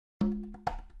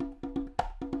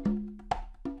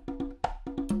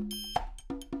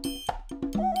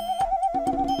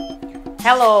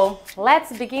Hello!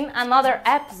 Let's begin another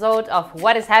episode of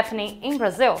What is Happening in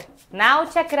Brazil. Now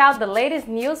check out the latest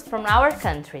news from our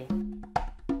country.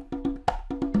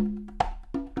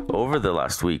 Over the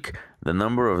last week, the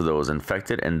number of those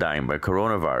infected and dying by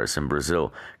coronavirus in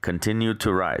Brazil continued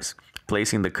to rise,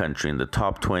 placing the country in the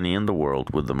top 20 in the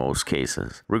world with the most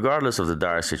cases. Regardless of the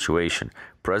dire situation,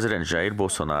 President Jair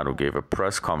Bolsonaro gave a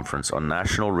press conference on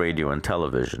national radio and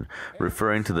television,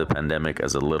 referring to the pandemic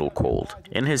as a little cold.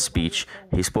 In his speech,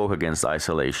 he spoke against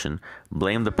isolation,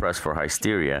 blamed the press for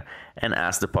hysteria, and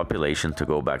asked the population to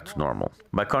go back to normal.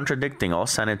 By contradicting all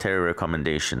sanitary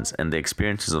recommendations and the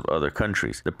experiences of other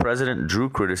countries, the president drew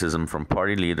criticism from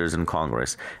party leaders in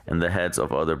Congress and the heads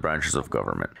of other branches of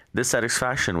government.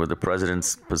 Dissatisfaction with the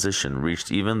president's position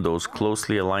reached even those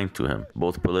closely aligned to him,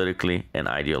 both politically and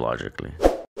ideologically.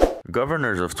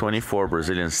 Governors of 24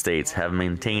 Brazilian states have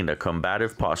maintained a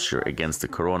combative posture against the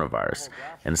coronavirus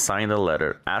and signed a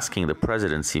letter asking the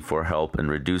presidency for help in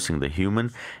reducing the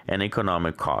human and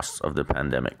economic costs of the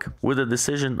pandemic. With the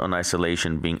decision on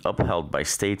isolation being upheld by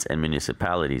states and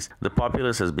municipalities, the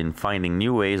populace has been finding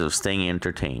new ways of staying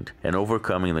entertained and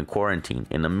overcoming the quarantine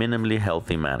in a minimally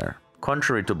healthy manner.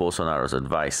 Contrary to Bolsonaro's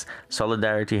advice,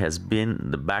 solidarity has been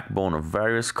the backbone of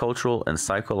various cultural and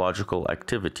psychological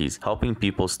activities helping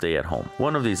people stay at home.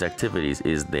 One of these activities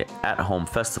is the At Home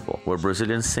Festival, where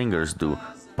Brazilian singers do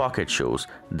pocket shows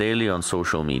daily on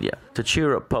social media. To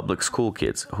cheer up public school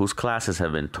kids whose classes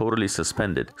have been totally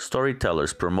suspended,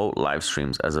 storytellers promote live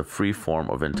streams as a free form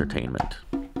of entertainment.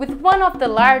 With one of the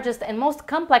largest and most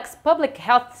complex public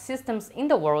health systems in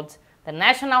the world, the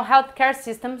National Healthcare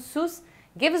System, SUS,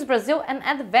 gives Brazil an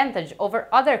advantage over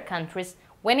other countries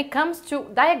when it comes to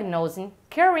diagnosing,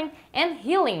 curing and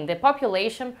healing the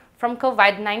population from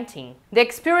COVID-19. The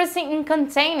experience in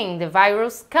containing the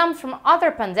virus comes from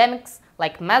other pandemics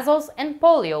like measles and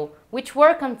polio, which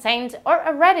were contained or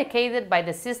eradicated by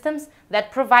the systems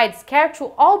that provides care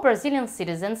to all Brazilian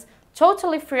citizens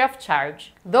totally free of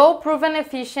charge. Though proven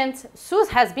efficient, SUS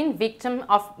has been victim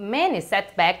of many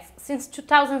setbacks since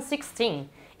 2016,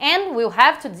 and will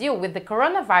have to deal with the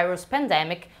coronavirus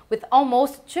pandemic with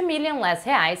almost 2 million less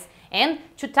reais and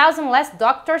 2,000 less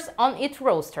doctors on its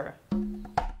roster.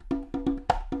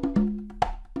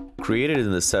 Created in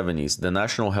the 70s, the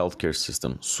National Healthcare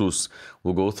System, SUS,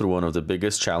 will go through one of the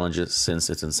biggest challenges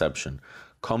since its inception,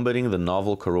 combating the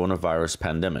novel coronavirus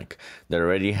pandemic that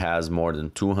already has more than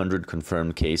 200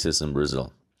 confirmed cases in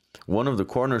Brazil. One of the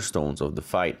cornerstones of the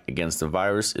fight against the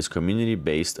virus is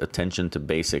community-based attention to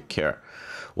basic care,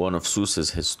 one of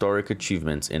SUS's historic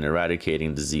achievements in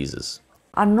eradicating diseases.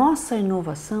 Our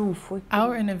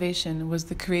innovation was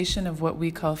the creation of what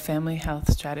we call family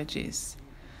health strategies.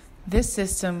 This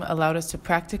system allowed us to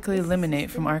practically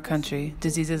eliminate from our country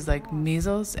diseases like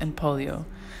measles and polio.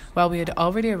 While we had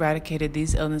already eradicated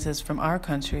these illnesses from our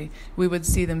country, we would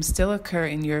see them still occur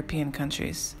in European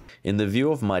countries. In the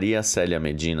view of Maria Célia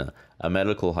Medina, a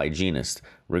medical hygienist,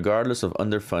 regardless of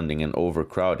underfunding and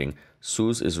overcrowding,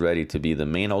 SUS is ready to be the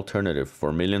main alternative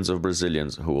for millions of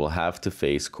Brazilians who will have to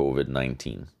face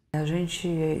COVID-19.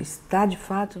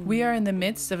 We are in the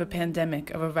midst of a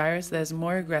pandemic of a virus that is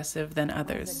more aggressive than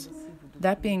others.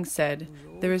 That being said,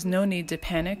 there is no need to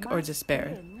panic or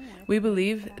despair. We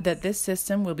believe that this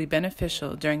system will be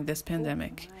beneficial during this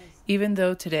pandemic, even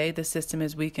though today the system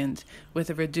is weakened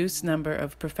with a reduced number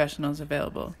of professionals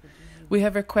available. We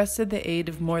have requested the aid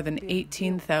of more than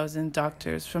 18,000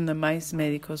 doctors from the Mais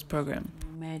Médicos program.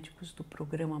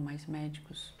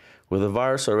 With the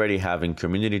virus already having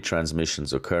community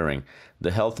transmissions occurring,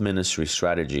 the health ministry's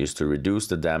strategy is to reduce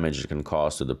the damage it can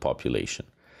cause to the population.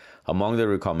 Among the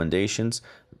recommendations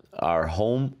are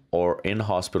home or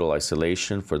in-hospital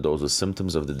isolation for those with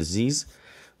symptoms of the disease,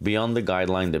 beyond the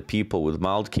guideline that people with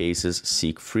mild cases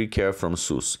seek free care from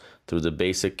SUS through the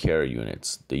basic care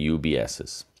units, the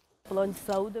UBSs.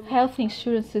 Health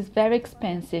insurance is very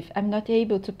expensive. I'm not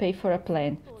able to pay for a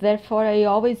plan. Therefore, I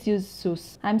always use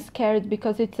SUS. I'm scared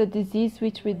because it's a disease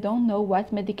which we don't know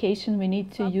what medication we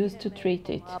need to use to treat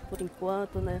it.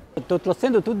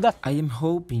 I am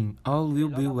hoping all will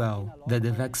be well, that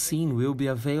the vaccine will be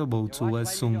available to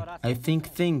us soon. I think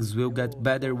things will get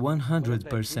better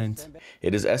 100%.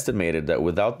 It is estimated that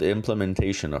without the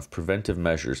implementation of preventive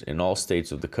measures in all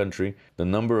states of the country, the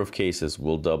number of cases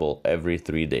will double every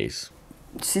 3 days.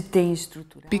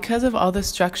 Because of all the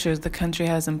structures the country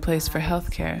has in place for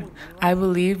healthcare, I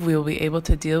believe we will be able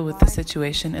to deal with the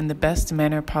situation in the best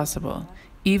manner possible,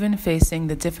 even facing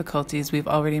the difficulties we've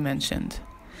already mentioned.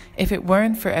 If it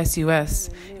weren't for SUS,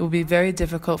 it would be very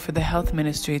difficult for the health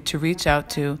ministry to reach out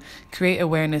to, create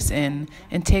awareness in,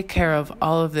 and take care of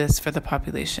all of this for the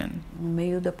population.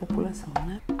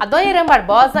 Adoniran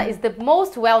Barbosa is the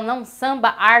most well-known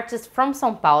samba artist from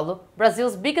São Paulo,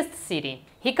 Brazil's biggest city.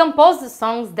 He composed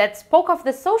songs that spoke of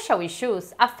the social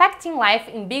issues affecting life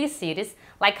in big cities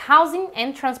like housing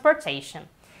and transportation.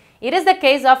 It is the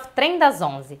case of Trem das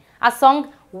 11, a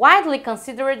song widely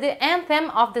considered the anthem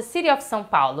of the city of São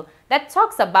Paulo that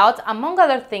talks about, among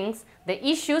other things, the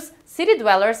issues city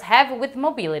dwellers have with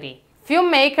mobility.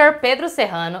 Filmmaker Pedro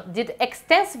Serrano did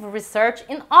extensive research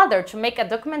in order to make a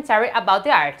documentary about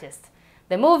the artist.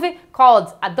 The movie,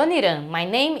 called Adoniran, My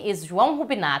Name is João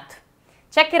Rubinato.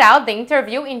 Check it out, the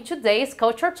interview in today's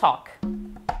Culture Talk.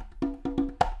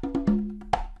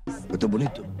 Eu tô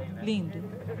bonito? Lindo.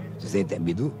 60,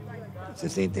 Bidu?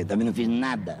 60, também não fiz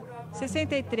nada.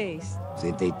 63.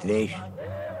 63,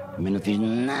 também não fiz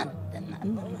nada.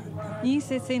 E em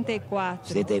 64?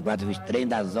 64 eu fiz Trem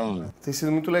das 11. Tem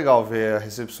sido muito legal ver a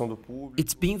recepção do público.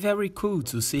 It's been very cool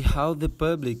to see how the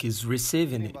public is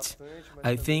receiving it.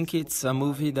 I think it's a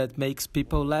movie that makes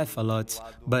people laugh a lot,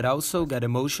 but also get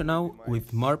emotional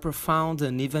with more profound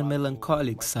and even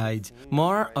melancholic side.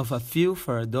 More of a feel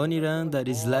for Adoniran that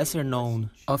is lesser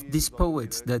known. Of this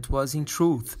poet that was in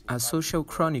truth a social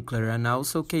chronicler and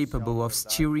also capable of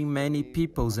stirring many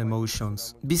people's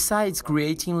emotions. Besides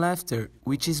creating laughter,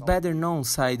 which is better known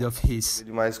side of his.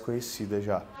 Mais conhecida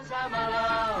já.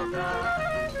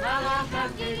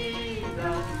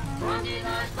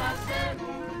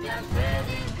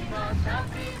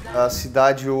 A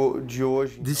cidade de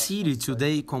hoje. The city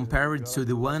today, compared to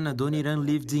the one Adoniran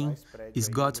lived in, is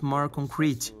got more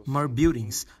concrete, more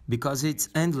buildings, because it's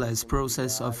endless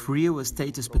process of real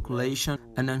estate speculation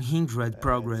and unhindered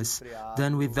progress,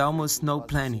 done with almost no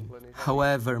planning.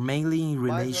 However, mainly in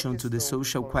relation to the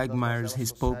social quagmires he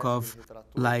spoke of,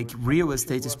 like real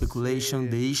estate speculation,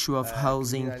 the issue of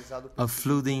housing, of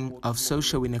flooding, of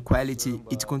social inequality,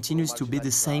 it continues to be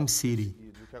the same city.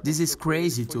 This is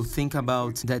crazy to think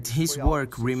about, that his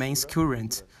work remains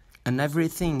current, and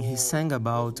everything he sang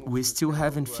about we still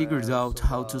haven't figured out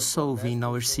how to solve in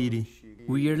our city.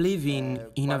 We are living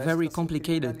in a very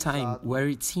complicated time where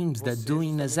it seems that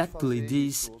doing exactly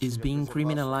this is being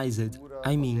criminalized.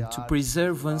 I mean, to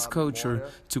preserve one's culture,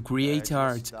 to create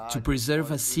art, to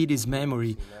preserve a city's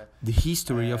memory, the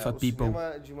history of a people.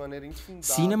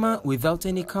 Cinema, without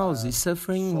any cause, is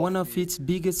suffering one of its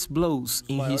biggest blows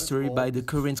in history by the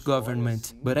current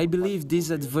government. But I believe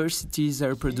these adversities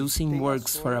are producing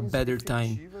works for a better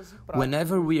time.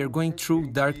 Whenever we are going through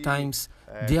dark times,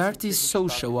 the artist's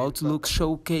social outlook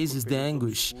showcases the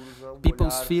anguish,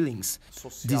 people's feelings.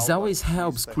 This always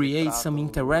helps create some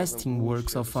interesting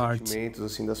works of art.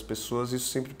 Das pessoas, isso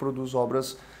sempre produz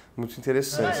obras muito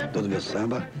interessantes. Todo meu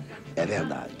samba é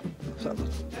verdade.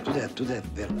 Tudo é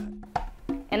verdade.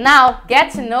 And now,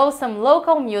 get to know some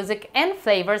local music and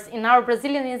flavors in our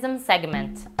Brazilianism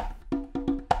segment.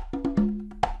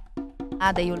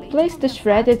 Place the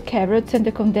shredded carrots and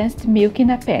the condensed milk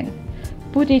in a pan.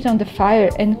 Put it on the fire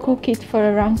and cook it for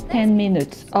around 10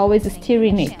 minutes, always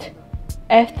stirring it.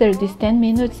 After these 10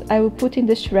 minutes, I will put in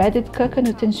the shredded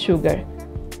coconut and sugar.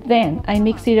 Then I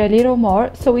mix it a little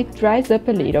more so it dries up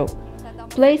a little.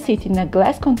 Place it in a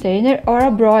glass container or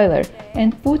a broiler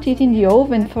and put it in the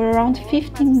oven for around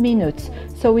 15 minutes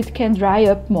so it can dry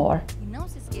up more.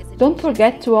 Don't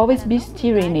forget to always be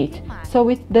stirring it so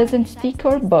it doesn't stick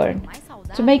or burn.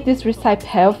 To make this recipe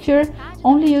healthier,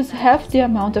 only use half the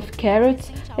amount of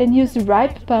carrots and use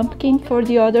ripe pumpkin for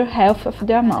the other half of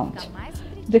the amount.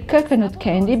 The coconut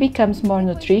candy becomes more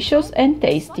nutritious and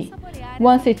tasty.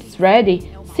 Once it's ready,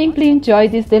 simply enjoy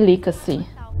this delicacy.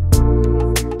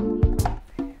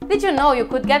 Did you know you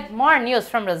could get more news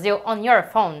from Brazil on your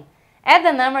phone? Add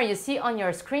the number you see on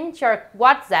your screen to your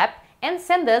WhatsApp and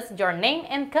send us your name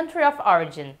and country of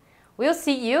origin. We'll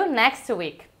see you next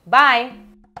week. Bye!